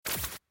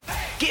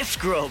Gift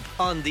Grub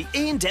on the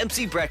Ian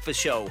Dempsey Breakfast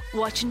Show.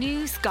 Watch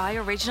new Sky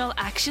original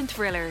action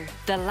thriller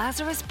The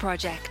Lazarus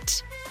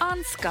Project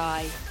on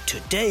Sky.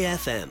 Today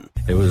FM.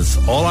 It was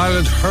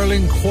All-Ireland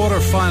Hurling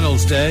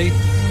Quarter-Finals Day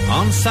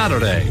on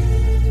Saturday.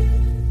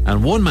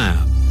 And one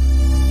man,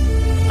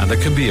 and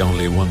there can be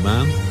only one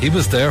man, he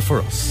was there for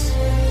us.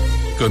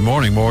 Good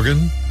morning,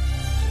 Morgan.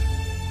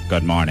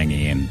 Good morning,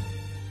 Ian.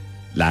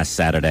 Last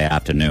Saturday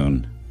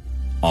afternoon,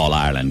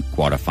 All-Ireland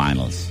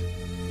Quarter-Finals.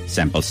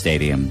 Semple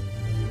Stadium,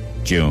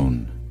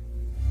 June.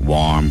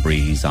 Warm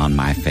breeze on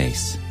my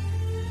face.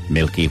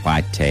 Milky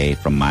white tea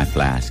from my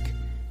flask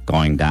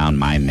going down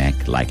my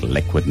neck like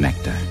liquid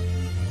nectar.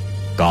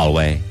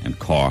 Galway and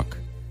Cork,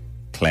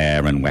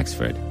 Clare and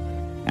Wexford,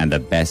 and the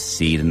best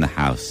seat in the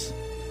house.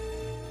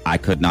 I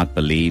could not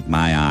believe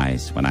my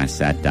eyes when I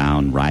sat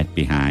down right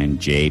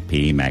behind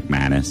J.P.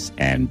 McManus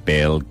and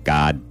Bill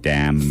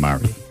Goddamn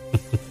Murray.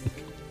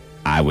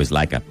 I was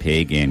like a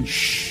pig in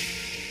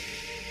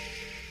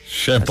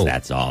Semple.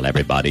 That's all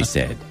everybody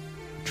said,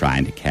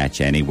 trying to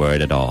catch any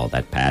word at all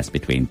that passed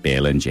between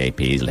Bill and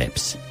JP's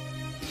lips.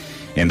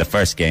 In the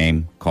first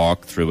game,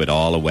 Cork threw it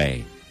all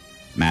away.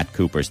 Matt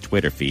Cooper's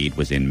Twitter feed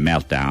was in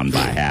meltdown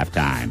by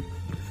halftime,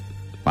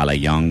 while a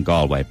young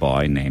Galway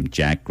boy named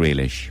Jack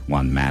Grealish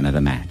won man of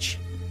the match.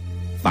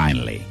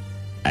 Finally,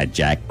 a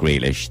Jack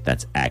Grealish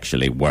that's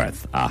actually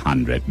worth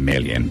 $100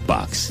 million.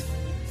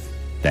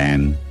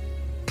 Then,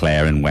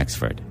 Clare and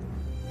Wexford,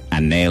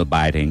 a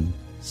nail-biting,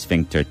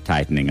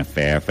 sphincter-tightening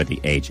affair for the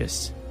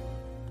ages.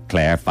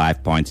 Clare,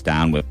 5 points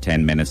down with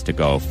 10 minutes to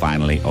go,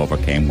 finally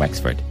overcame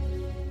Wexford.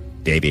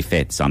 Davy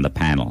Fitz on the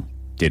panel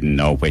didn't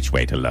know which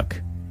way to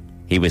look.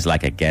 He was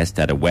like a guest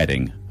at a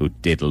wedding who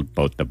diddled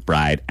both the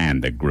bride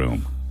and the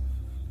groom.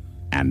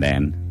 And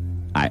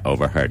then I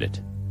overheard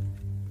it.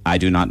 I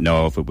do not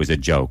know if it was a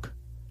joke,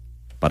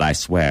 but I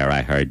swear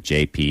I heard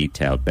JP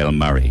tell Bill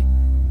Murray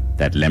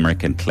that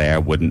Limerick and Clare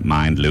wouldn't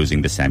mind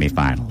losing the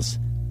semi-finals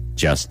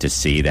just to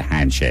see the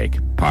handshake,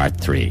 part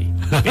 3,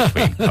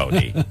 between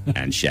Cody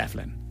and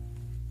Shefflin.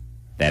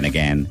 Then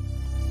again,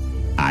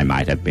 I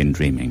might have been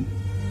dreaming,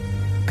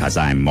 'cause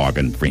I'm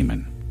Morgan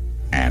Freeman,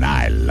 and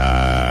I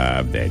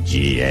love the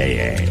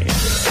GAA.